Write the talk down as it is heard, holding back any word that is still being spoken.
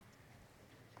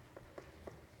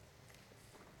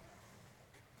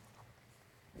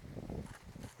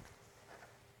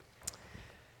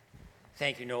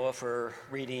Thank you, Noah, for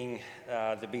reading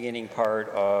the beginning part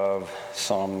of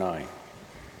Psalm 9.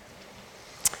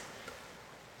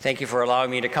 Thank you for allowing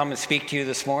me to come and speak to you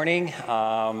this morning.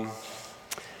 My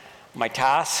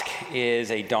task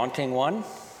is a daunting one.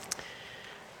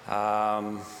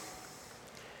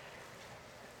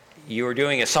 You are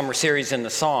doing a summer series in the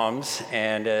Psalms,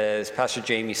 and as Pastor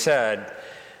Jamie said,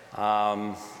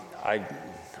 I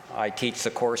teach the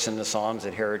course in the Psalms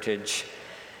at Heritage,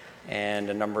 and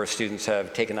a number of students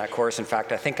have taken that course. In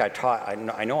fact, I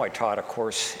know I taught a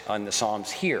course on the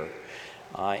Psalms here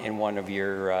in one of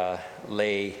your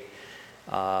lay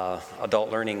adult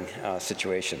learning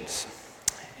situations.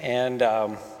 And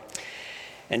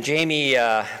Jamie,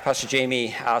 Pastor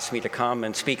Jamie asked me to come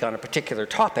and speak on a particular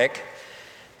topic,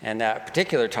 and that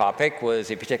particular topic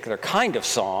was a particular kind of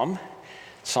psalm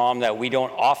that we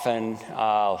don't often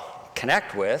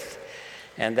connect with.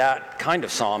 And that kind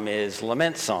of psalm is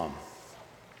lament psalm.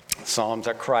 Psalms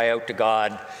that cry out to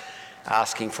God,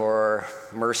 asking for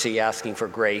mercy, asking for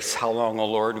grace. How long, O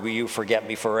Lord, will you forget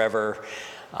me forever?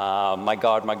 My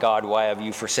God, why have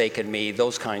you forsaken me?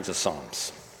 Those kinds of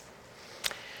psalms.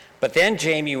 But then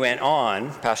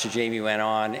Pastor Jamie went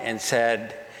on and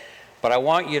said, but I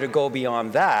want you to go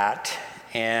beyond that,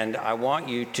 and I want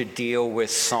you to deal with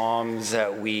psalms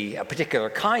a particular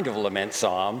kind of lament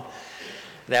psalm,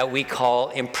 that we call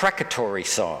imprecatory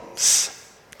psalms.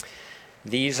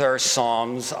 These are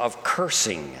psalms of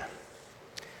cursing,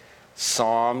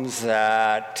 psalms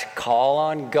that call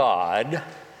on God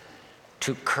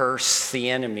to curse the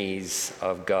enemies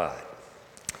of God,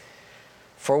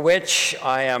 for which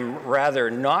I am rather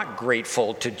not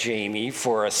grateful to Jamie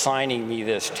for assigning me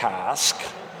this task.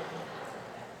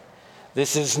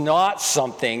 This is not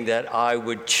something that I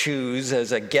would choose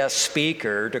as a guest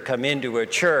speaker to come into a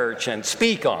church and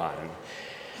speak on.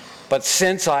 But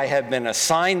since I have been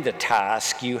assigned the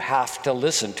task, you have to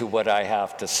listen to what I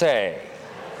have to say.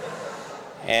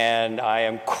 And I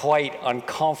am quite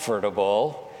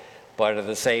uncomfortable, but at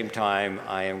the same time,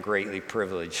 I am greatly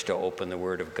privileged to open the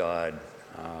Word of God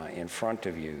in front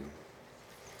of you.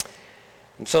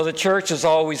 And so the church has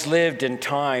always lived in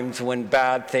times when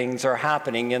bad things are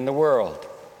happening in the world.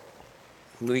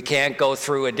 We can't go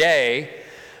through a day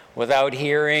without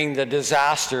hearing the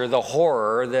disaster, the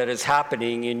horror that is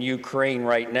happening in Ukraine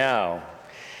right now.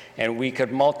 And we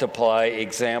could multiply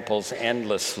examples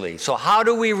endlessly. So how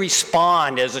do we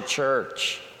respond as a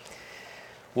church?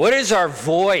 What is our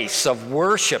voice of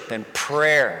worship and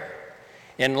prayer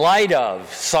in light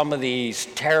of some of these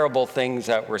terrible things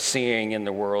that we're seeing in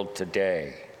the world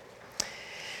today?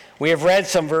 We have read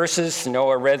some verses,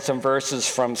 Noah read some verses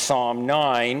from Psalm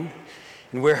 9,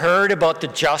 and we heard about the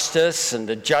justice and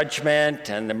the judgment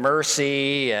and the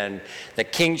mercy and the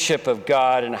kingship of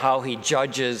God and how he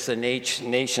judges the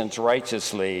nations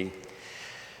righteously.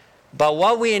 But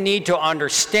what we need to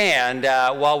understand,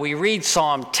 while we read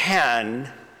Psalm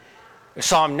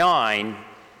 9,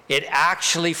 it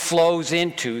actually flows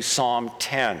into Psalm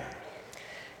 10.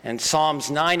 And Psalms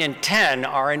 9 and 10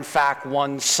 are in fact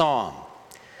one psalm.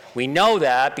 We know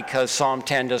that because Psalm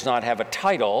 10 does not have a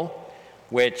title,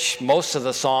 which most of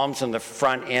the psalms in the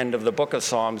front end of the book of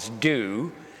Psalms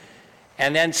do.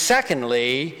 And then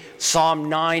secondly, Psalm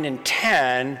 9 and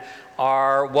 10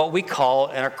 are what we call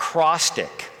an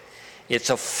acrostic. It's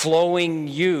a flowing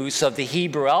use of the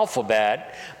Hebrew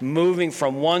alphabet, moving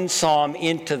from one psalm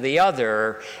into the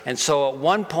other. And so at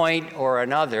one point or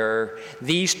another,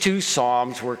 these two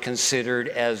psalms were considered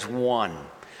as one.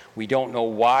 We don't know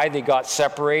why they got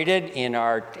separated in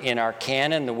our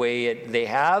canon the way they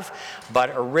have,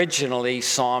 but originally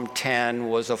Psalm 10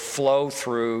 was a flow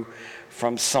through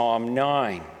from Psalm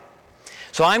 9.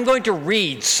 So I'm going to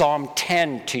read Psalm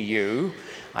 10 to you.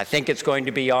 I think it's going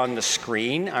to be on the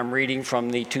screen. I'm reading from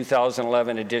the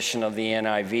 2011 edition of the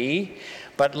NIV,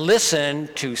 but listen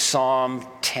to Psalm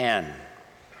 10.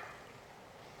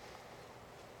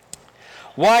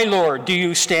 Why, Lord, do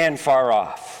you stand far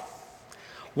off?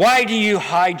 Why do you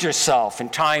hide yourself in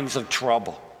times of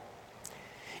trouble?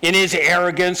 In his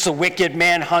arrogance, the wicked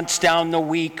man hunts down the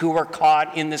weak who are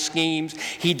caught in the schemes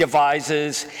he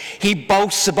devises. He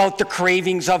boasts about the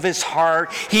cravings of his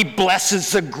heart. He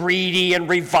blesses the greedy and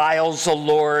reviles the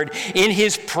Lord. In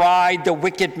his pride, the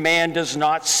wicked man does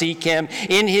not seek him.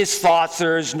 In his thoughts,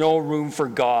 there is no room for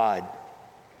God.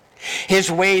 His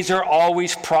ways are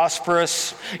always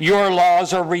prosperous. Your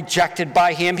laws are rejected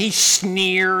by him. He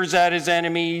sneers at his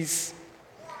enemies.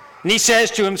 And he says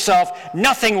to himself,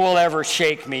 nothing will ever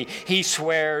shake me. He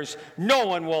swears, no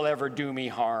one will ever do me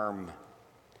harm.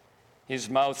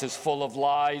 His mouth is full of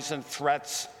lies and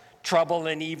threats Trouble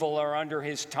and evil are under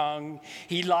his tongue.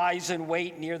 He lies in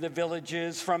wait near the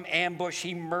villages. From ambush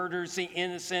he murders the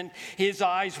innocent. His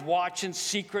eyes watch in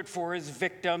secret for his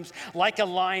victims. Like a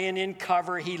lion in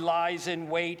cover, he lies in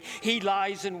wait. He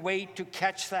lies in wait to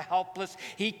catch the helpless.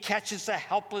 He catches the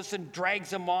helpless and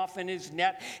drags them off in his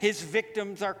net. His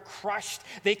victims are crushed.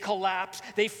 They collapse.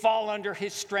 They fall under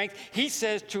his strength. He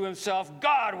says to himself,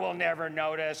 God will never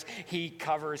notice. He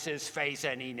covers his face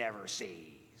and he never sees.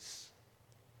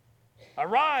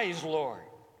 Arise, Lord.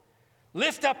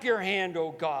 Lift up your hand,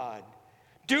 O God.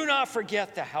 Do not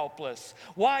forget the helpless.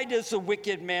 Why does the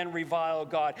wicked man revile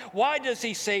God? Why does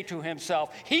he say to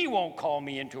himself, he won't call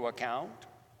me into account?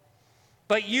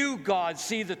 But you, God,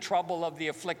 see the trouble of the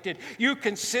afflicted. You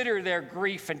consider their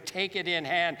grief and take it in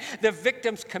hand. The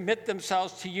victims commit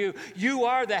themselves to you. You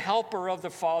are the helper of the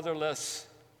fatherless.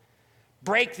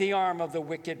 Break the arm of the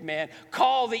wicked man.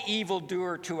 Call the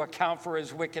evildoer to account for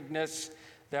his wickedness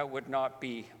that would not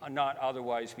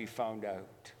otherwise be found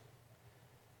out.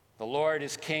 The Lord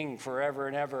is king forever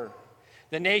and ever.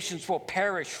 The nations will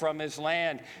perish from his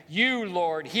land. You,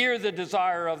 Lord, hear the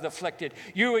desire of the afflicted.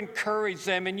 You encourage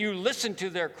them and you listen to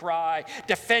their cry,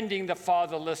 defending the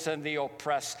fatherless and the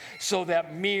oppressed, so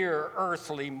that mere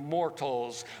earthly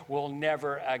mortals will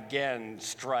never again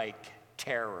strike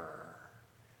terror.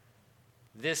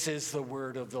 This is the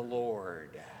word of the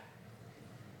Lord.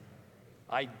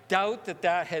 I doubt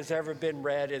that has ever been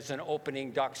read as an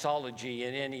opening doxology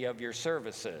in any of your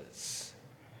services.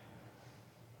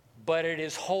 But it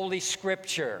is Holy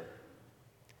Scripture.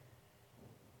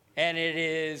 And it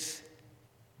is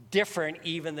different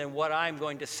even than what I'm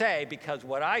going to say, because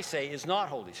what I say is not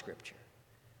Holy Scripture.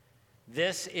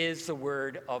 This is the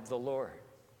word of the Lord.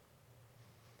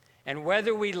 And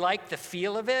whether we like the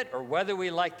feel of it, or whether we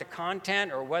like the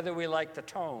content, or whether we like the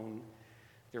tone,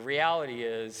 the reality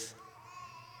is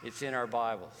it's in our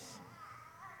Bibles.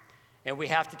 And we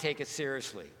have to take it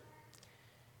seriously.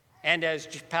 And as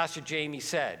Pastor Jamie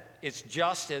said, it's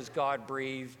just as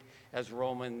God-breathed as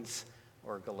Romans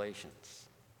or Galatians.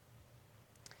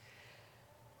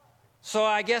 So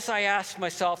I guess I asked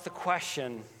myself the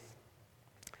question,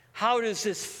 how does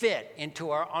this fit into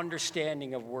our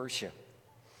understanding of worship?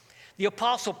 The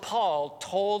Apostle Paul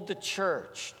told the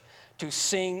church to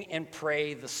sing and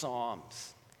pray the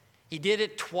Psalms. He did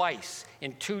it twice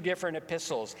in 2 different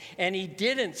epistles. And he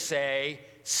didn't say,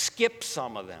 skip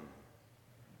some of them,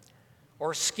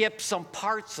 or skip some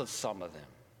parts of some of them.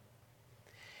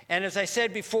 And as I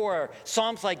said before,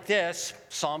 Psalms like this,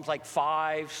 Psalms like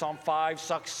Psalm 5,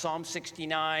 Psalm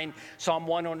 69, Psalm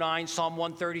 109, Psalm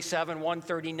 137,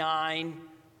 139,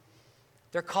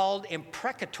 they're called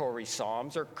imprecatory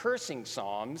psalms or cursing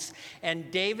psalms,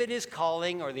 and David is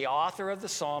calling, or the author of the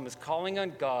psalm is calling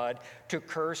on God to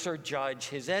curse or judge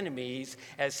his enemies,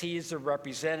 as he is the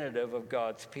representative of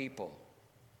God's people.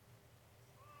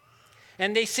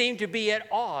 And they seem to be at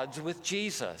odds with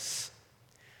Jesus,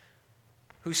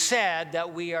 who said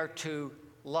that we are to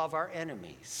love our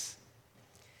enemies.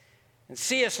 And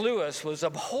C.S. Lewis was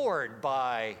abhorred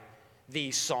by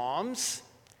these psalms.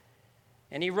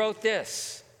 And he wrote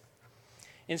this: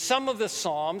 in some of the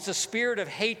Psalms, the spirit of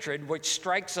hatred which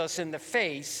strikes us in the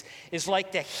face is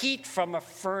like the heat from a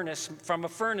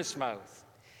furnace mouth.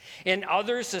 In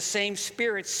others, the same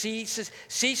spirit ceases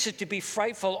to be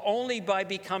frightful only by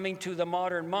becoming, to the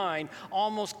modern mind,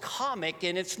 almost comic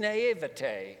in its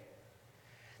naivete.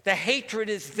 The hatred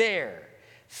is there,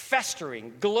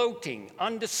 festering, gloating,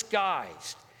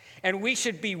 undisguised. And we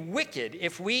should be wicked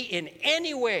if we in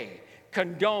any way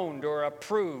condoned or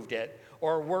approved it,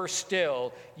 or worse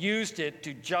still, used it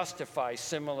to justify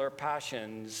similar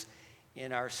passions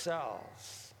in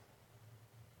ourselves.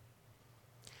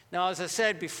 Now, as I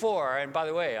said before, and by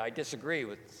the way, I disagree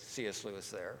with C.S. Lewis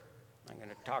there. I'm going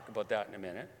to talk about that in a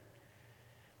minute.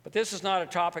 But this is not a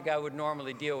topic I would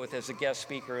normally deal with as a guest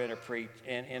speaker in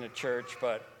a church,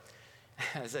 but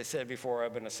as I said before,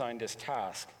 I've been assigned this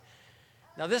task.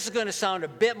 Now, this is going to sound a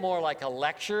bit more like a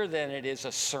lecture than it is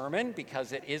a sermon,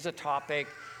 because it is a topic,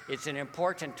 it's an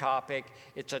important topic.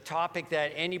 It's a topic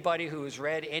that anybody who has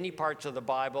read any parts of the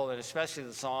Bible, and especially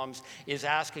the Psalms, is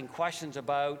asking questions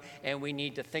about, and we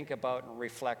need to think about and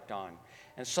reflect on.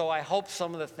 And so I hope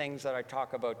some of the things that I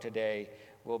talk about today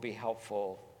will be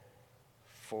helpful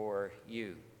for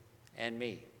you and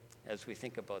me as we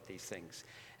think about these things.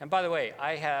 And by the way,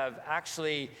 I have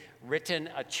actually written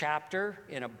a chapter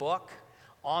in a book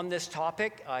on this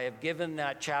topic. I have given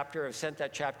that chapter, I've sent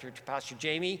that chapter to Pastor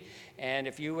Jamie, and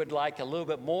if you would like a little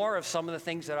bit more of some of the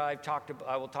things that I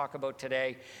will talk about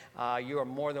today, you are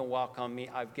more than welcome.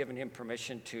 I've given him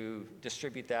permission to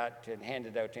distribute that and hand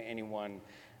it out to anyone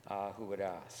who would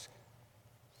ask.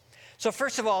 So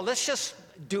first of all, let's just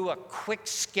do a quick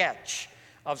sketch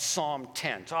of Psalm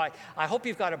 10. So I hope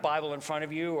you've got a Bible in front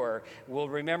of you, or will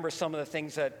remember some of the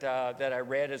things that I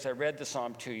read as I read the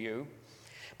psalm to you.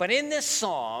 But in this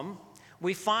psalm,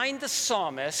 we find the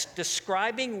psalmist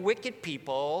describing wicked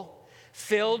people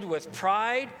filled with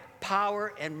pride,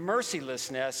 power, and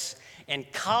mercilessness,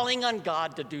 and calling on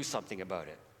God to do something about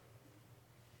it.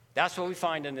 That's what we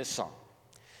find in this psalm.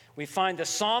 We find the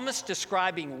psalmist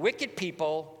describing wicked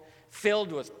people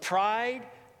filled with pride,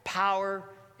 power,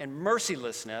 and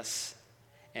mercilessness,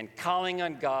 and calling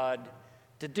on God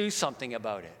to do something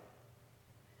about it.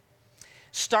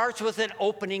 Starts with an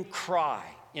opening cry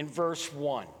in verse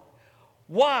 1.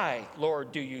 Why,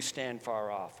 Lord, do you stand far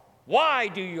off? Why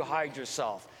do you hide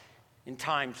yourself in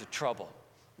times of trouble?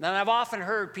 Now, I've often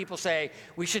heard people say,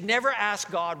 we should never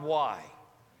ask God why.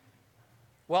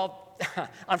 Well,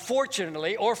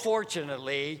 unfortunately or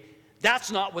fortunately,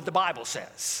 that's not what the Bible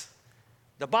says.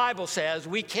 The Bible says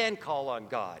we can call on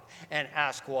God and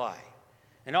ask why.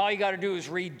 And all you got to do is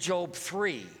read Job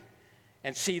 3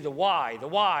 and see the why, the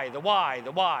why, the why,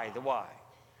 the why, the why.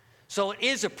 So it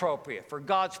is appropriate for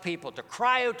God's people to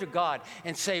cry out to God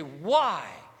and say, why?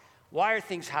 Why are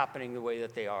things happening the way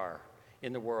that they are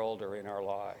in the world or in our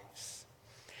lives?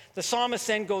 The psalmist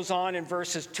then goes on in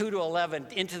verses 2 to 11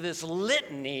 into this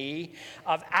litany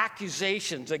of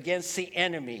accusations against the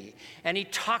enemy. And he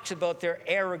talks about their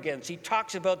arrogance. He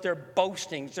talks about their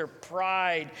boastings, their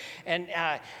pride, and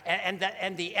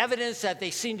the evidence that they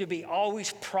seem to be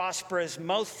always prosperous,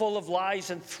 mouth full of lies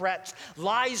and threats,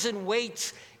 lies in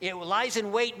wait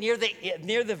near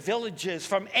the villages.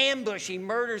 From ambush, he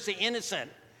murders the innocent.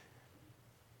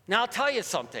 Now, I'll tell you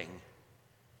something.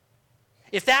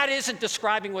 If that isn't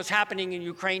describing what's happening in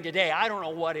Ukraine today, I don't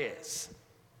know what is.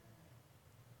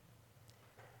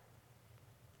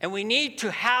 And we need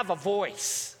to have a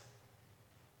voice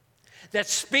that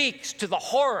speaks to the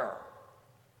horror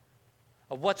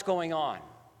of what's going on.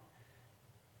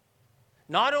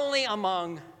 Not only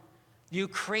among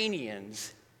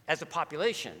Ukrainians as a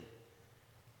population,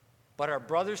 but our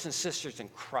brothers and sisters in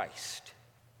Christ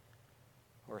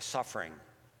who are suffering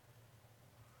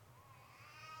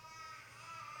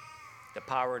the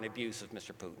power and abuse of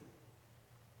Mr. Putin.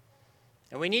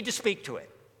 And we need to speak to it.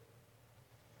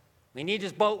 We need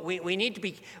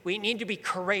to be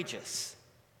courageous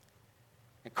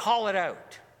and call it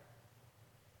out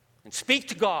and speak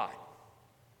to God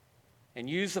and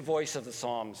use the voice of the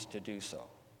Psalms to do so.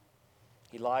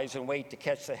 He lies in wait to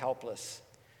catch the helpless.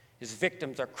 His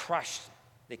victims are crushed.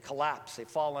 They collapse. They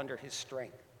fall under his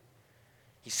strength.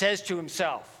 He says to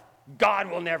himself,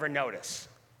 God will never notice.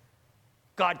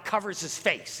 God covers his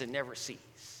face and never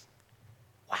sees.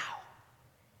 Wow.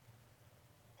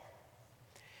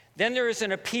 Then there is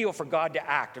an appeal for God to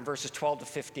act in verses 12 to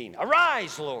 15.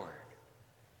 Arise, Lord.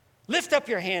 Lift up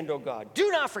your hand, O God. Do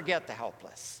not forget the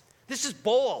helpless. This is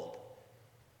bold.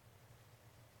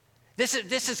 This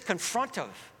is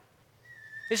confrontive.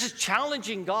 This is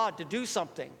challenging God to do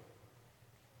something.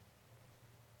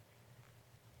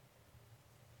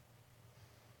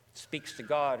 Speaks to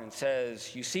God and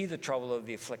says, you see the trouble of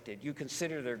the afflicted. You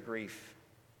consider their grief.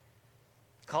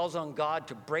 Calls on God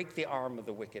to break the arm of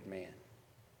the wicked man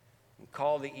and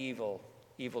call the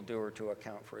evildoer to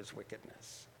account for his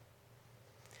wickedness.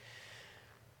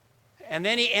 And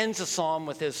then he ends the psalm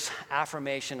with his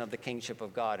affirmation of the kingship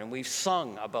of God. And we've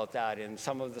sung about that in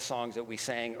some of the songs that we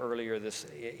sang earlier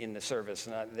in the service.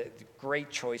 And great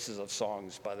choices of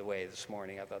songs, by the way, this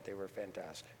morning. I thought they were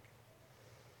fantastic.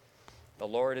 The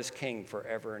Lord is king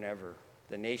forever and ever.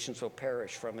 The nations will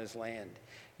perish from his land.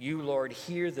 You, Lord,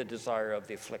 hear the desire of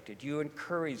the afflicted. You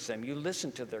encourage them. You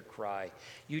listen to their cry.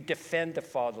 You defend the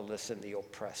fatherless and the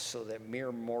oppressed so that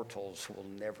mere mortals will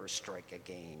never strike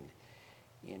again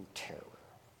in terror.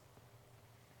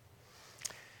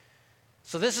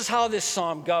 So this is how this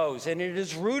psalm goes, and it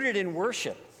is rooted in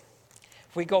worship.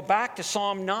 If we go back to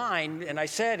Psalm 9, and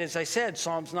as I said,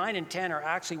 Psalms 9 and 10 are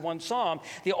actually one psalm.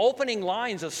 The opening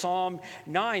lines of Psalm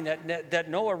 9 that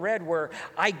Noah read were,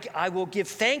 I will give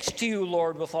thanks to you,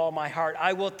 Lord, with all my heart.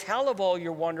 I will tell of all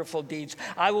your wonderful deeds.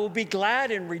 I will be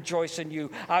glad and rejoice in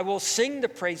you. I will sing the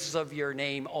praises of your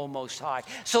name, O Most High.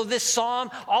 So this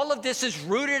psalm, all of this is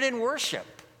rooted in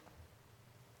worship.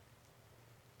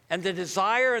 And the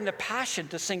desire and the passion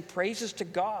to sing praises to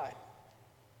God.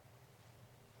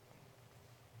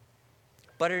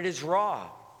 But it is raw.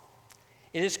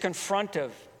 It is confrontive.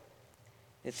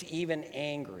 It's even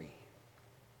angry.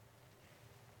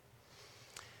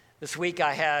 This week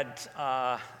I had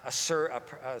a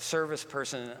service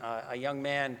person, a young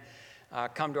man,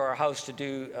 come to our house to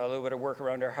do a little bit of work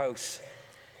around our house.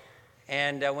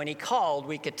 And when he called,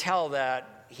 we could tell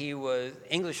that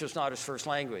English was not his first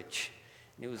language.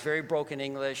 It was very broken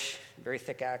English, very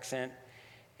thick accent.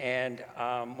 And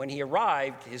when he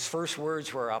arrived, his first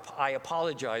words were, "I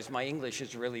apologize, my English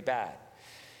is really bad."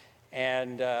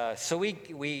 And so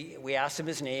we asked him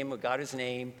his name, we got his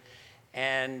name.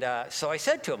 And so I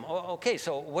said to him, "Oh, okay,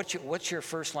 so what's your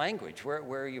first language? Where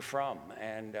are you from?"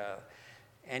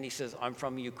 And he says, "I'm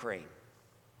from Ukraine."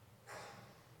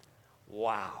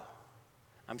 Wow.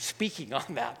 I'm speaking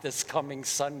on that this coming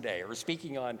Sunday, or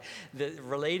speaking on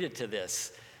related to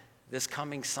this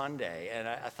coming Sunday. And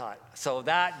I thought, so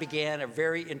that began a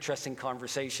very interesting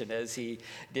conversation as he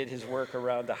did his work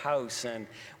around the house. And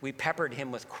we peppered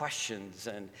him with questions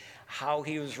and how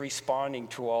he was responding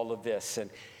to all of this. And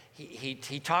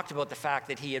he talked about the fact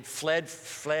that he had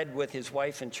fled with his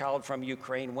wife and child from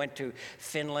Ukraine, went to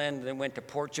Finland, then went to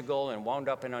Portugal and wound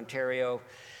up in Ontario.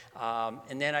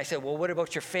 And then I said, "Well, what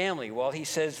about your family?" Well, he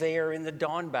says they are in the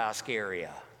Donbass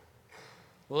area.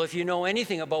 Well, if you know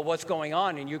anything about what's going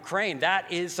on in Ukraine,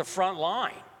 that is the front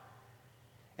line.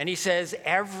 And he says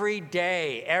every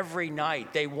day, every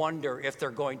night, they wonder if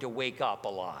they're going to wake up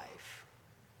alive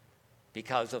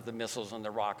because of the missiles and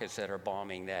the rockets that are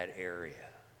bombing that area.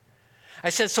 I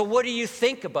said, "So what do you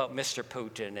think about Mr.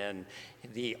 Putin and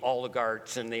the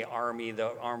oligarchs and the army,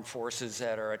 the armed forces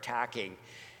that are attacking?"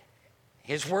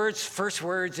 His first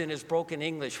words in his broken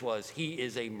English was, "He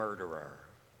is a murderer."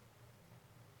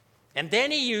 And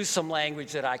then he used some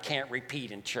language that I can't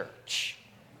repeat in church.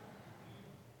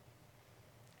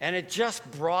 And it just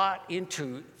brought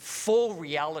into full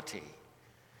reality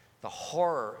the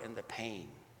horror and the pain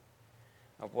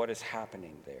of what is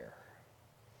happening there.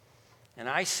 And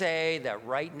I say that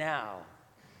right now,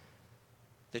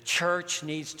 the church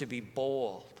needs to be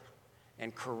bold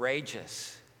and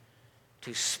courageous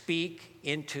to speak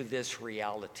into this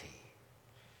reality.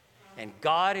 And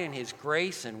God, in his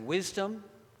grace and wisdom,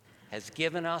 has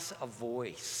given us a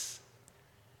voice.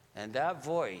 And that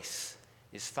voice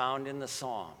is found in the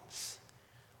Psalms,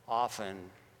 often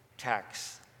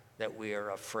texts that we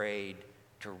are afraid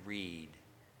to read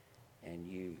and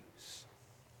use.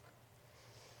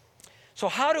 So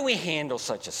how do we handle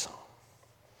such a psalm?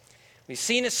 We've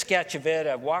seen a sketch of it.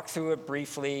 I've walked through it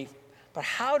briefly. But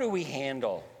how do we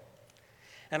handle?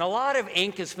 And a lot of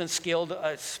ink has been spilled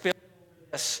over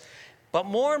this, but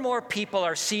more and more people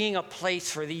are seeing a place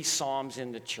for these psalms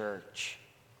in the church.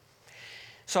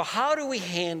 So how do we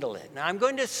handle it? Now, I'm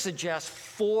going to suggest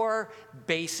 4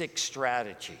 basic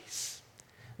strategies.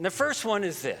 And the first one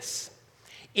is this: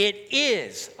 it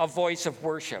is a voice of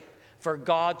worship for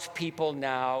God's people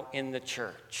now in the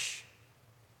church.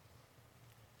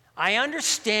 I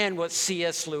understand what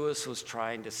C.S. Lewis was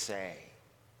trying to say,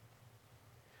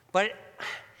 but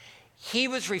he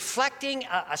was reflecting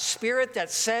a spirit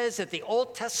that says that the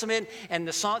Old Testament and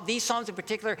these Psalms in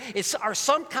particular are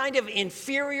some kind of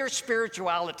inferior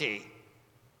spirituality.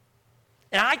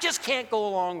 And I just can't go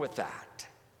along with that.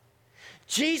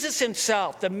 Jesus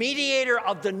himself, the mediator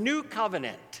of the new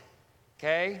covenant,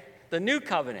 okay, the new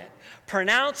covenant,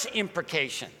 pronounced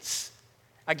imprecations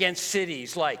against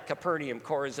cities like Capernaum,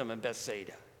 Chorazin, and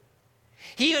Bethsaida.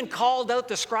 He even called out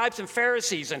the scribes and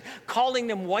Pharisees and calling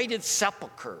them whited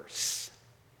sepulchres.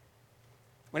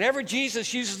 Whenever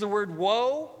Jesus uses the word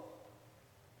woe,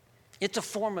 it's a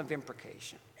form of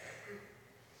imprecation.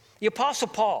 The Apostle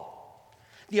Paul,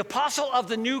 the apostle of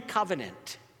the new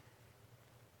covenant.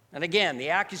 And again, the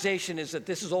accusation is that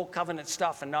this is old covenant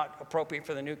stuff and not appropriate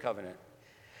for the new covenant.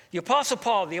 The Apostle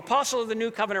Paul, the apostle of the new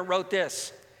covenant, wrote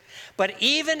this: "But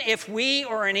even if we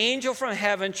or an angel from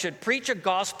heaven should preach a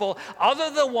gospel other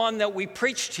than the one that we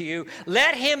preach to you,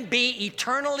 let him be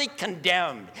eternally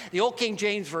condemned." The old King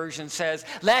James Version says,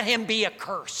 "Let him be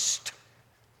accursed."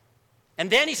 And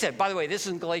then he said, by the way, this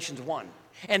is in Galatians 1.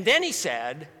 And then he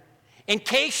said, "In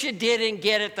case you didn't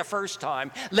get it the first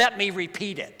time, let me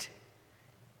repeat it."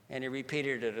 And he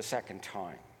repeated it a second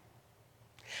time.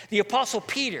 The Apostle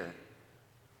Peter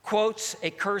quotes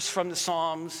a curse from the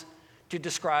Psalms to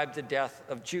describe the death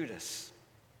of Judas.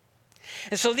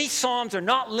 And so these Psalms are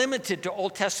not limited to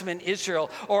Old Testament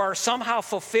Israel or are somehow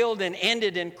fulfilled and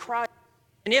ended in Christ.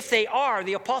 And if they are,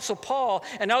 the Apostle Paul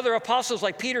and other apostles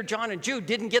like Peter, John, and Jude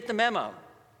didn't get the memo.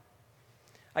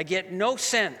 I get no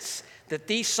sense that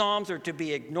these Psalms are to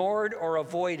be ignored or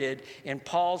avoided in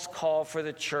Paul's call for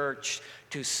the church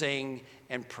to sing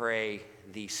and pray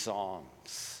these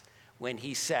Psalms, when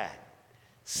he said,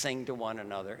 "Sing to one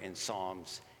another in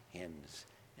psalms, hymns,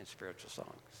 and spiritual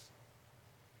songs."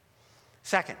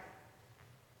 Second,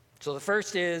 so the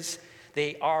first is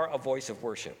they are a voice of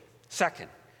worship. Second,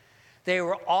 they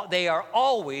are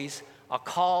always a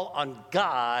call on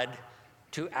God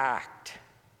to act.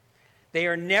 They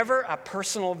are never a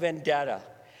personal vendetta.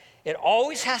 It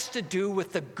always has to do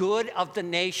with the good of the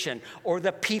nation or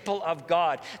the people of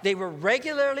God. They were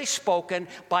regularly spoken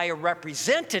by a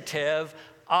representative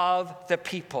of the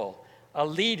people, a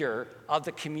leader of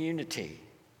the community.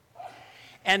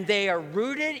 And they are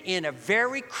rooted in a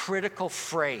very critical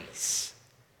phrase.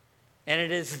 And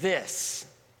it is this: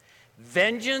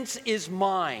 vengeance is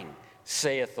mine,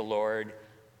 saith the Lord,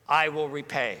 I will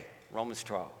repay. Romans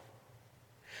 12.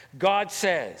 God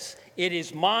says, it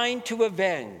is mine to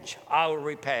avenge, I will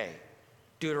repay.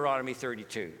 Deuteronomy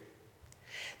 32.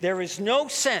 There is no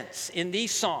sense in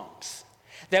these Psalms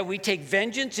that we take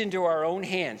vengeance into our own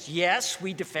hands. Yes,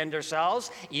 we defend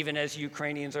ourselves, even as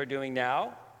Ukrainians are doing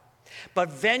now. But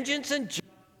vengeance and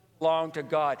judgment belong to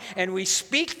God. And we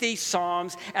speak these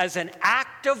Psalms as an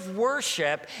act of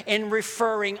worship in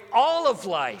referring all of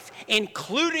life,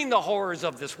 including the horrors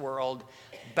of this world,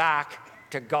 back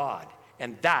to God.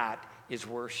 And that is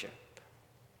worship.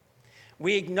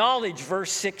 We acknowledge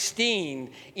verse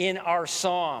 16 in our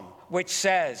psalm, which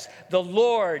says, the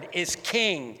Lord is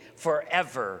king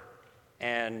forever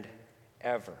and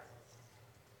ever.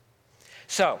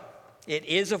 So, it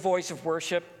is a voice of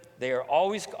worship. They are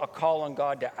always a call on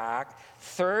God to act.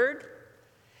 Third,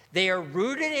 they are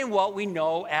rooted in what we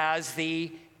know as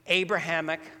the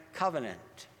Abrahamic covenant.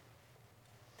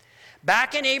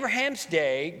 Back in Abraham's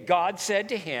day, God said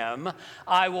to him,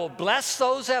 I will bless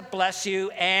those that bless you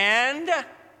and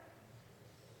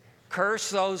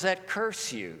curse those that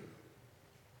curse you.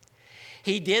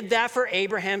 He did that for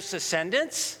Abraham's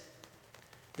descendants,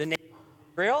 the nation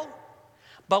of Israel.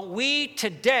 But we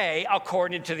today,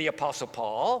 according to the Apostle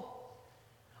Paul,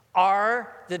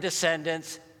 are the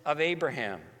descendants of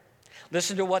Abraham.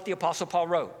 Listen to what the Apostle Paul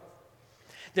wrote.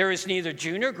 There is neither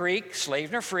Jew nor Greek,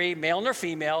 slave nor free, male nor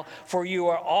female, for you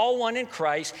are all one in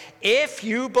Christ. If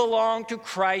you belong to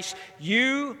Christ,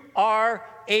 you are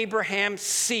Abraham's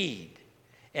seed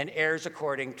and heirs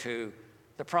according to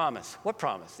the promise. What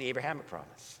promise? The Abrahamic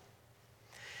promise.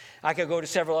 I could go to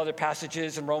several other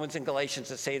passages in Romans and Galatians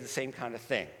that say the same kind of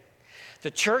thing.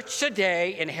 The church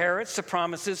today inherits the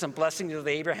promises and blessings of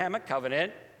the Abrahamic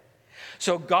covenant.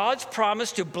 So God's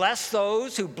promise to bless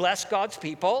those who bless God's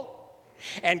people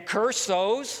and curse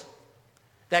those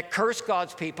that curse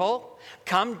God's people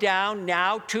come down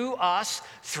now to us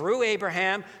through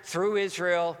Abraham, through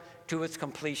Israel, to its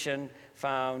completion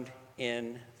found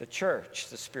in the church,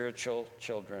 the spiritual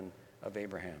children of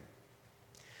Abraham.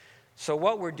 So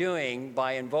what we're doing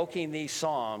by invoking these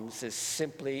Psalms is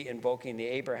simply invoking the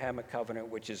Abrahamic covenant,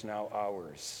 which is now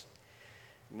ours.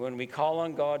 When we call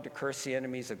on God to curse the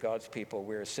enemies of God's people,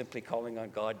 we're simply calling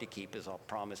on God to keep his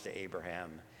promise to Abraham,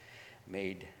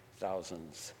 made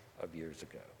thousands of years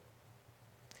ago.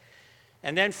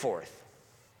 And then fourth,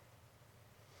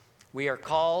 we are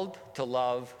called to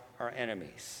love our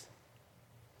enemies.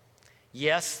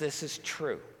 Yes, this is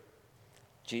true.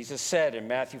 Jesus said in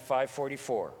Matthew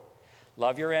 5:44,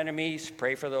 love your enemies,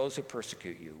 pray for those who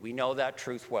persecute you. We know that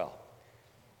truth well.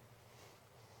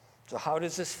 So how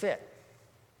does this fit?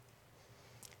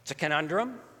 It's a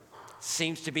conundrum,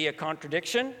 seems to be a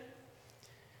contradiction,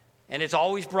 and it's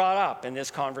always brought up in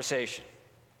this conversation.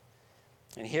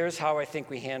 And here's how I think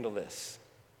we handle this.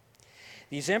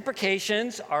 These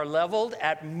imprecations are leveled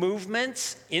at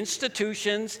movements,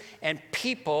 institutions, and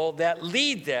people that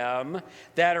lead them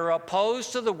that are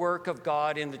opposed to the work of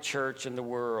God in the church and the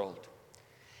world.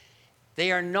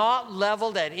 They are not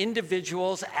leveled at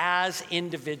individuals as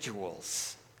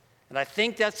individuals. And I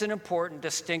think that's an important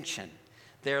distinction.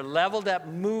 They're leveled at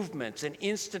movements and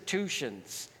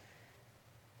institutions,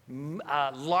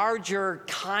 larger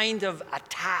kind of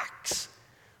attacks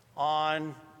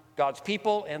on God's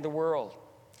people and the world.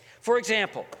 For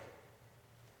example,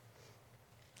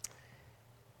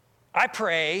 I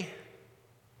pray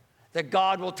that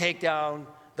God will take down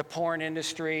the porn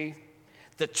industry,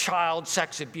 the child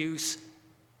sex abuse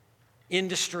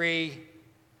industry,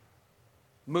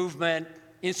 movement,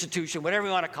 institution, whatever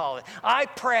you want to call it. I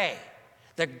pray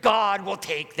that God will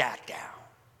take that down.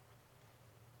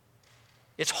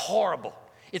 It's horrible.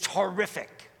 It's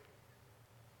horrific.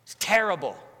 It's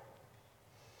terrible.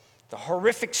 The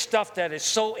horrific stuff that is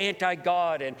so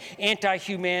anti-God and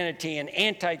anti-humanity and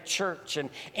anti-church and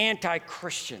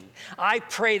anti-Christian. I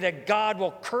pray that God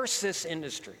will curse this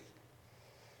industry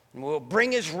and will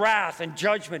bring his wrath and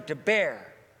judgment to bear.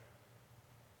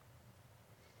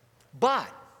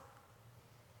 But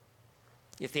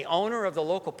if the owner of the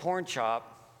local porn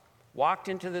shop walked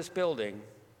into this building,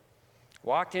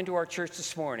 walked into our church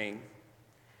this morning,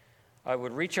 I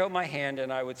would reach out my hand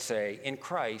and I would say, in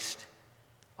Christ,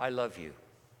 I love you.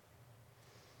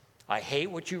 I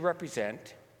hate what you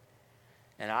represent,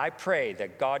 and I pray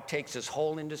that God takes this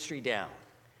whole industry down.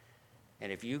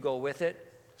 And if you go with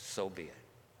it, so be it.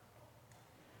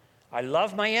 I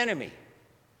love my enemy.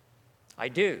 I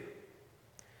do.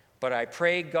 But I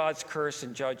pray God's curse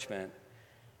and judgment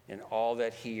in all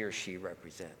that he or she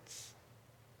represents.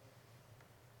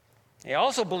 I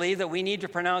also believe that we need to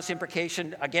pronounce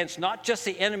imprecation against not just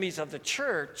the enemies of the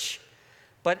church,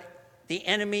 but the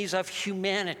enemies of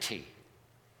humanity.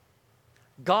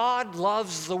 God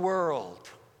loves the world.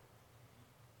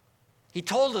 He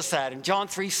told us that in John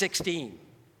 3:16.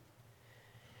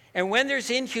 And when there's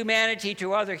inhumanity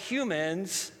to other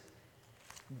humans,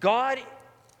 God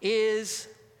is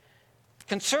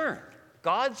concerned.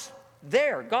 God's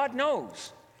there. God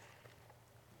knows.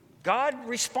 God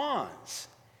responds.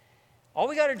 All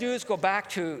we got to do is go back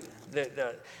to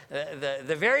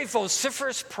the very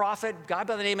vociferous prophet, guy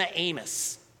by the name of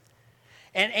Amos.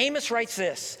 And Amos writes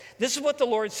this. This is what the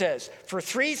Lord says. For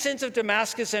 3 sins of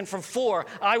Damascus and for 4,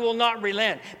 I will not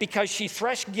relent, because she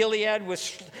threshed Gilead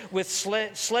with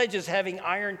sledges having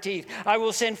iron teeth. I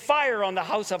will send fire on the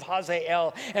house of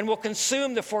Hazael and will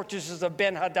consume the fortresses of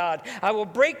Ben-Hadad. I will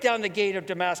break down the gate of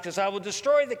Damascus. I will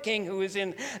destroy the king who is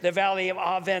in the valley of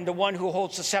Aven, the one who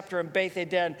holds the scepter in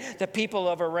Beth-Eden. The people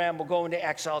of Aram will go into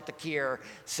exile to Kir,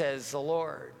 says the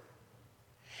Lord.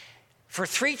 For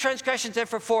 3 transgressions and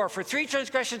for 4, for 3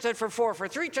 transgressions and for 4, for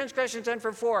 3 transgressions and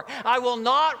for 4, I will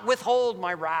not withhold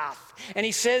my wrath. And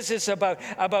he says this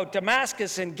about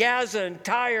Damascus and Gaza and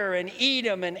Tyre and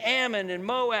Edom and Ammon and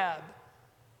Moab.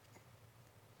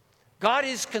 God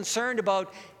is concerned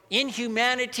about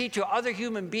inhumanity to other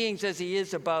human beings as he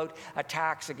is about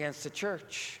attacks against the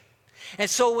church. And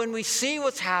so when we see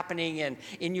what's happening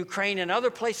in Ukraine and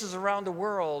other places around the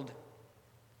world,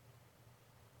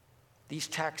 these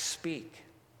texts speak.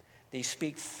 They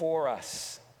speak for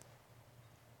us.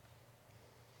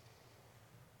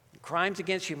 Crimes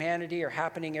against humanity are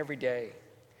happening every day.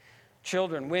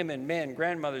 Children, women, men,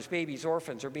 grandmothers, babies,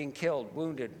 orphans are being killed,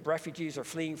 wounded. Refugees are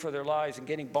fleeing for their lives and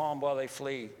getting bombed while they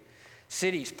flee.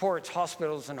 Cities, ports,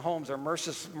 hospitals, and homes are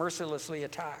mercilessly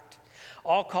attacked.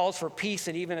 All calls for peace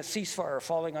and even a ceasefire are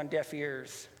falling on deaf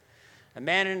ears. A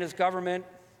man and his government,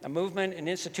 a movement, an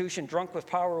institution drunk with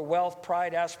power, wealth,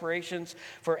 pride, aspirations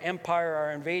for empire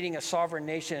are invading a sovereign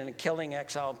nation and killing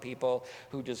exiled people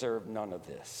who deserve none of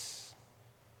this.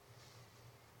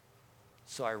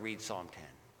 So I read Psalm 10.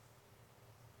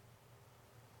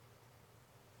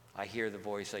 I hear the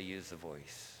voice, I use the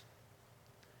voice.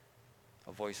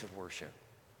 A voice of worship.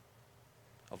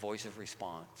 A voice of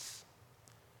response.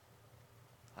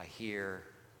 I hear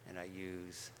and I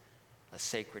use a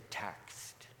sacred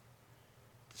text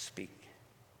to speak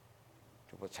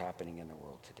to what's happening in the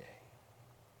world today.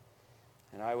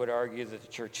 And I would argue that the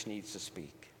church needs to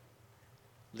speak.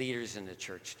 Leaders in the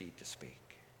church need to speak.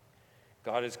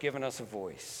 God has given us a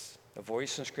voice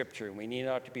in Scripture, and we need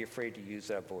not to be afraid to use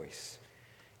that voice.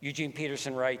 Eugene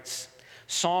Peterson writes,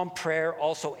 Psalm prayer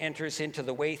also enters into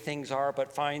the way things are,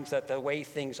 but finds that the way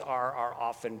things are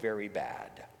often very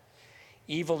bad.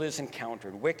 Evil is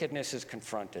encountered. Wickedness is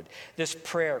confronted. This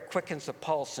prayer quickens the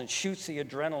pulse and shoots the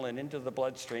adrenaline into the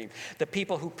bloodstream. The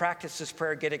people who practice this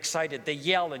prayer get excited. They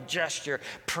yell and gesture.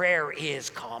 Prayer is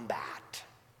combat.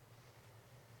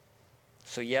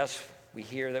 So yes, we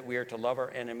hear that we are to love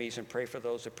our enemies and pray for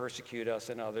those who persecute us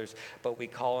and others, but we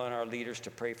call on our leaders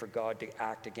to pray for God to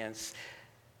act against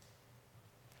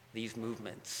these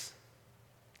movements,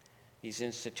 these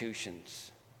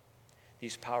institutions,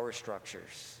 these power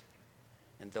structures,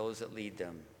 and those that lead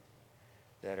them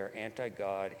that are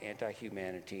anti-God,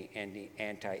 anti-humanity, and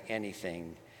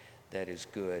anti-anything that is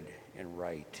good and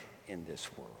right in this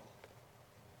world.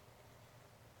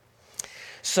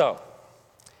 So,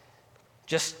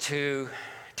 just to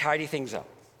tidy things up,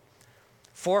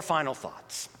 4 final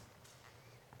thoughts.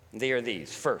 They are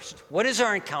these. First, what is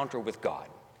our encounter with God?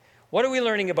 What are we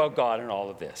learning about God in all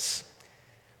of this?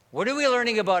 What are we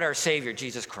learning about our Savior,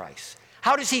 Jesus Christ?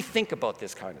 How does he think about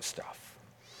this kind of stuff?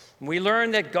 We learn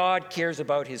that God cares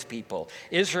about his people,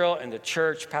 Israel and the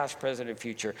church, past, present, and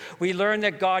future. We learn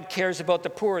that God cares about the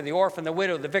poor, the orphan, the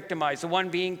widow, the victimized, the one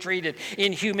being treated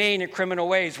in inhumane and criminal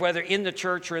ways, whether in the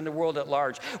church or in the world at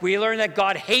large. We learn that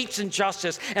God hates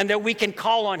injustice and that we can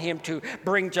call on him to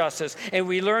bring justice. And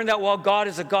we learn that while God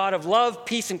is a God of love,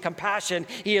 peace, and compassion,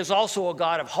 he is also a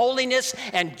God of holiness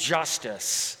and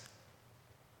justice.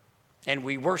 And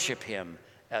we worship him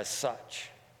as such.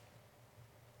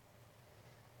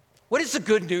 What is the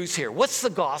good news here? What's the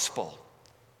gospel?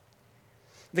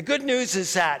 The good news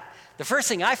is that the first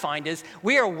thing I find is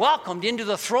we are welcomed into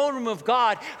the throne room of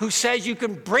God, who says you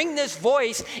can bring this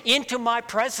voice into my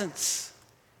presence.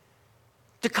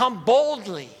 to come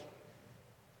boldly,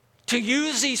 to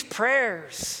use these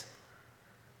prayers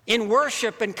in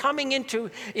worship and coming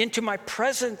into my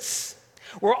presence.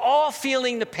 We're all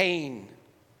feeling the pain,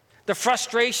 the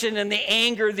frustration and the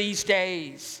anger these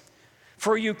days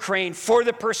for Ukraine, for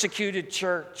the persecuted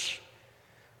church,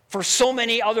 for so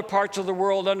many other parts of the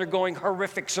world undergoing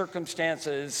horrific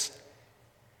circumstances.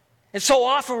 And so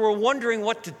often we're wondering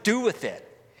what to do with it.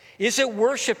 Is it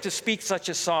worship to speak such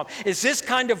a psalm? Is this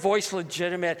kind of voice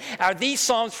legitimate? Are these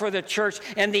psalms for the church?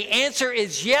 And the answer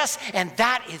is yes, and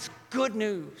that is good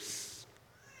news,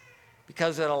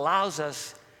 because it allows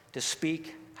us to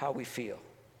speak how we feel.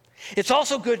 It's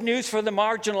also good news for the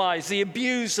marginalized, the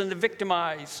abused, and the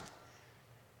victimized.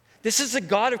 This is the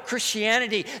God of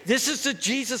Christianity. This is the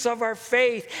Jesus of our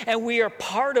faith, and we are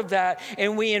part of that,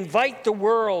 and we invite the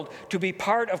world to be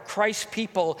part of Christ's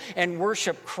people and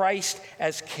worship Christ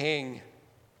as King.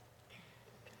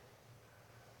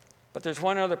 But there's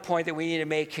one other point that we need to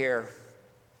make here.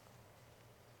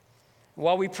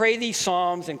 While we pray these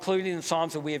psalms, including the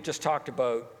psalms that we have just talked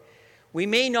about, we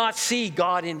may not see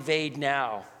God invade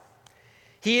now.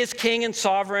 He is king and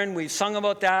sovereign. We've sung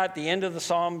about that. The end of the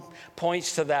psalm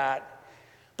points to that.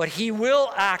 But he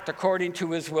will act according to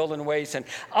his will and ways. And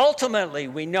ultimately,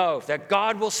 we know that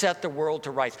God will set the world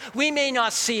to rights. We may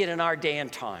not see it in our day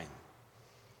and time.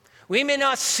 We may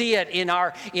not see it in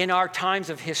our times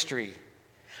of history.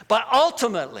 But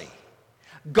ultimately,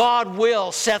 God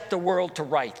will set the world to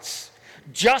rights.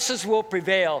 Justice will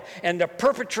prevail, and the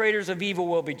perpetrators of evil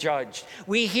will be judged.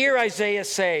 We hear Isaiah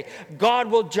say, God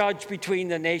will judge between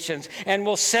the nations and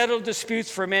will settle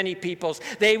disputes for many peoples.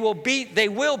 They will beat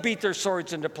their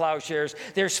swords into plowshares,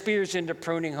 their spears into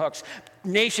pruning hooks.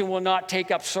 Nation will not take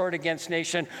up sword against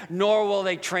nation, nor will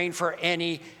they train for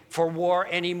war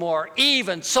anymore.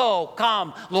 Even so,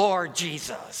 come, Lord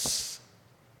Jesus.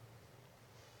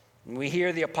 And we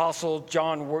hear the Apostle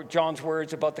John's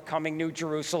words about the coming New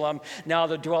Jerusalem. Now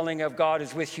the dwelling of God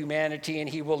is with humanity, and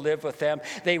he will live with them.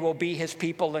 They will be his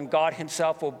people, and God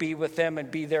himself will be with them and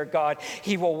be their God.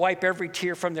 He will wipe every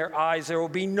tear from their eyes. There will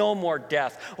be no more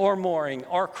death or mourning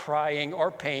or crying or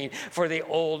pain, for the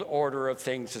old order of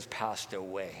things has passed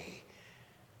away.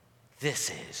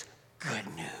 This is good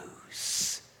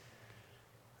news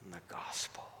in the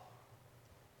gospel.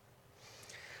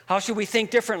 How should we think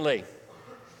differently?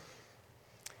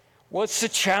 What's the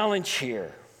challenge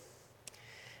here?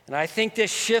 And I think this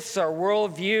shifts our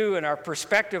worldview and our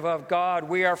perspective of God.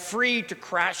 We are free to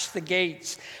crash the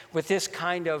gates with this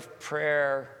kind of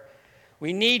prayer.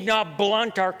 We need not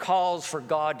blunt our calls for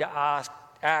God to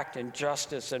act in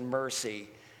justice and mercy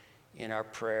in our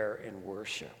prayer and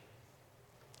worship.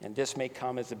 And this may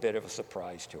come as a bit of a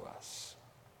surprise to us.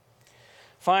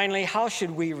 Finally, how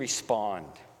should we respond?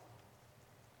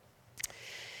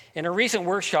 In a recent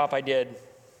workshop I did,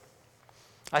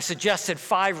 I suggested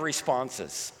 5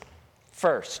 responses.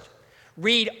 First,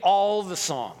 read all the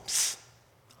Psalms,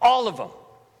 all of them,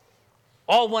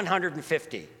 all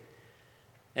 150,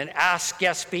 and ask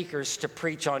guest speakers to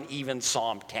preach on even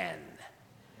Psalm 10.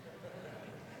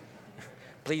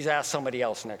 Please ask somebody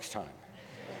else next time.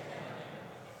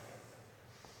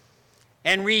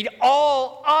 And read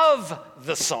all of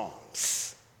the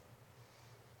Psalms.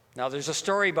 Now, there's a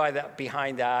story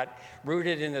behind that,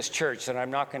 rooted in this church, that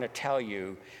I'm not going to tell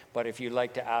you, but if you'd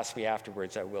like to ask me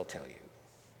afterwards, I will tell you.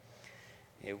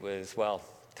 It was,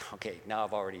 now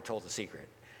I've already told the secret.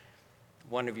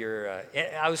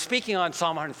 I was speaking on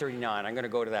Psalm 139. I'm going to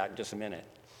go to that in just a minute.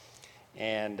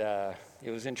 And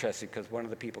it was interesting because one of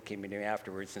the people came to me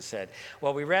afterwards and said,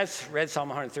 well, we read Psalm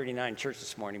 139 in church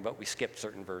this morning, but we skipped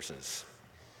certain verses.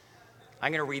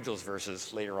 I'm going to read those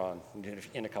verses later on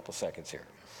in a couple seconds here.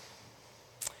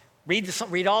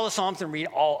 Read all the Psalms and read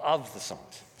all of the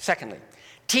Psalms. Secondly,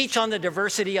 teach on the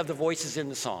diversity of the voices in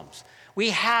the Psalms. We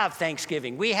have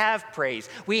thanksgiving. We have praise.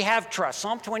 We have trust.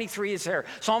 Psalm 23 is there.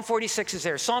 Psalm 46 is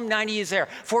there. Psalm 90 is there,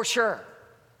 for sure.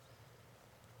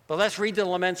 But let's read the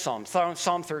lament Psalms.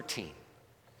 Psalm 13.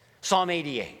 Psalm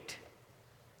 88.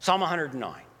 Psalm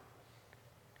 109.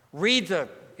 Read the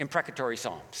imprecatory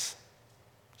Psalms.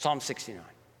 Psalm 69.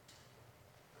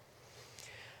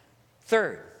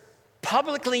 Third,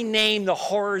 publicly name the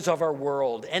horrors of our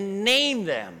world and name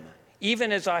them,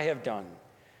 even as I have done.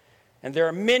 And there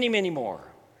are many, many more.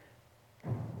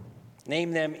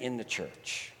 Name them in the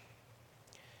church.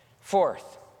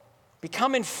 Fourth,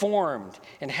 become informed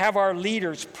and have our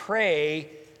leaders pray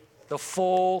the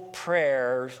full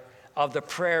prayers of the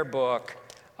prayer book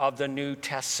of the New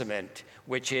Testament,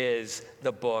 which is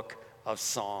the book of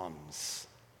Psalms.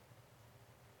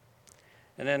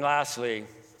 And then lastly,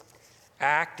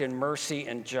 act in mercy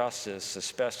and justice,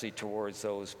 especially towards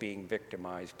those being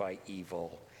victimized by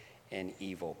evil and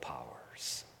evil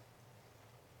powers.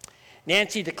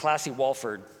 Nancy DeClassy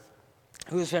Walford,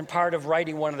 who has been part of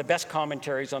writing one of the best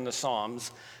commentaries on the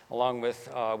Psalms, along with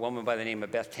a woman by the name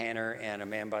of Beth Tanner and a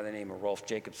man by the name of Rolf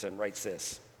Jacobson, writes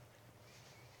this: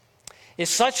 "Is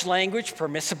such language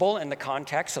permissible in the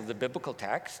context of the biblical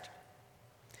text?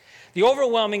 The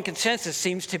overwhelming consensus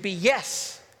seems to be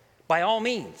yes, by all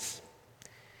means.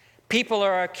 People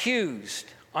are accused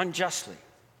unjustly.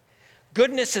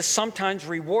 Goodness is sometimes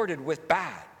rewarded with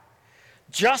bad.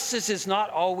 Justice is not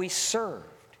always served.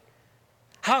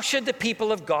 How should the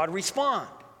people of God respond?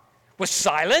 With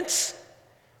silence?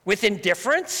 With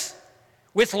indifference?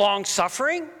 With long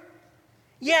suffering?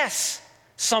 Yes,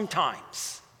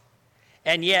 sometimes.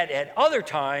 And yet at other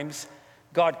times,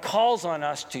 God calls on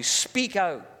us to speak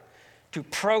out, to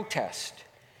protest,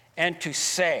 and to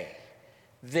say,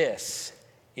 this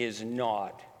is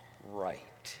not right."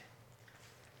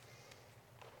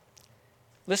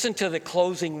 Listen to the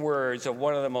closing words of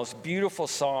one of the most beautiful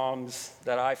psalms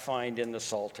that I find in the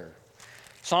Psalter.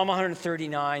 Psalm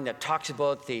 139, that talks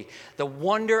about the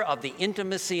wonder of the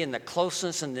intimacy and the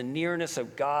closeness and the nearness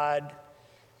of God.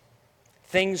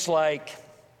 Things like,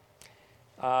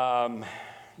 how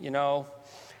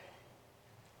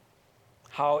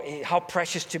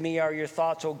precious to me are your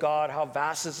thoughts, O God, how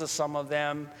vast is the sum of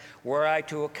them. Were I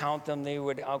to account them, they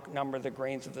would outnumber the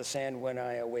grains of the sand. When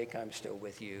I awake, I'm still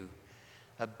with you.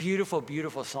 A beautiful,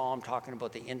 beautiful psalm talking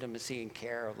about the intimacy and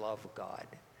care of love of God.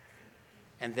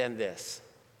 And then this: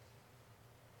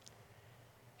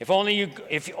 If only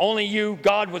you,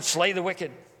 God, would slay the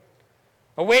wicked.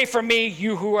 Away from me,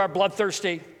 you who are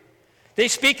bloodthirsty. They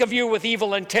speak of you with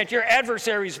evil intent. Your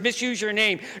adversaries misuse your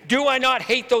name. Do I not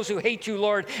hate those who hate you,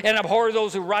 Lord, and abhor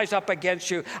those who rise up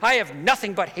against you? I have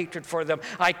nothing but hatred for them.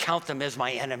 I count them as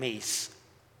my enemies.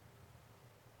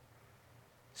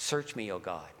 Search me, O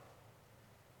God,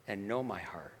 and know my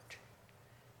heart.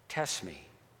 Test me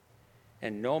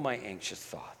and know my anxious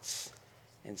thoughts,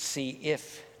 and see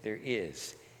if there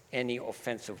is any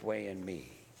offensive way in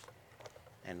me,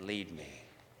 and lead me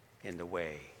in the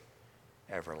way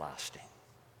everlasting.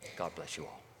 God bless you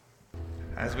all.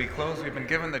 As we close, we've been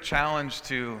given the challenge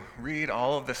to read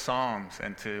all of the Psalms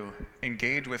and to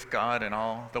engage with God in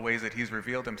all the ways that He's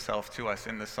revealed Himself to us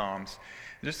in the Psalms.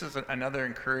 Just as another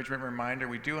encouragement reminder,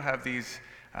 we do have these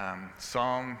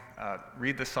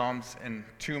read the Psalms in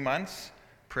 2 months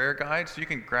prayer guides. So you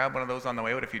can grab one of those on the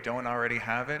way out if you don't already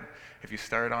have it. If you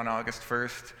start on August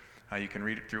 1st, you can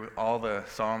read through all the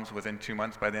Psalms within 2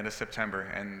 months by the end of September.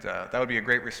 And that would be a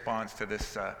great response to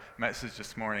this message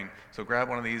this morning. So grab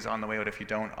one of these on the way out if you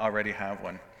don't already have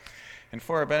one. And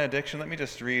for our benediction, let me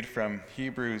just read from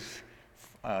Hebrews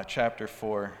chapter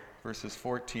 4, verses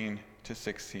 14 to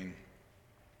 16.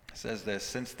 It says this: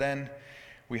 "Since then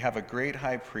we have a great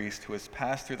high priest who has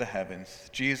passed through the heavens,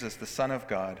 Jesus, the Son of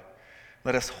God.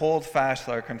 Let us hold fast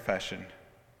our confession.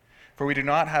 For we do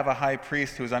not have a high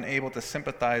priest who is unable to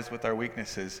sympathize with our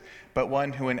weaknesses, but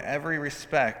one who in every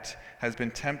respect has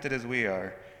been tempted as we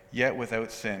are, yet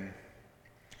without sin."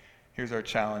 Here's our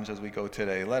challenge as we go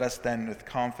today. Let us then with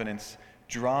confidence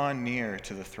draw near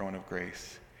to the throne of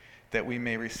grace, that we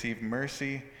may receive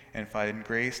mercy and find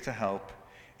grace to help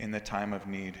in the time of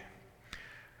need.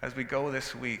 As we go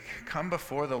this week, come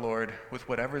before the Lord with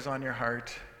whatever's on your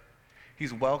heart.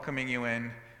 He's welcoming you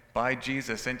in by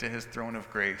Jesus into His throne of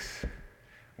grace.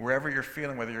 Wherever you're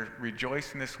feeling, whether you're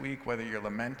rejoicing this week, whether you're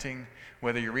lamenting,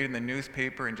 whether you're reading the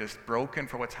newspaper and just broken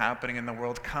for what's happening in the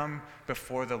world, come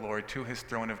before the Lord to His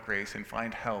throne of grace and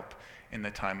find help in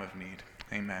the time of need.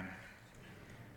 Amen.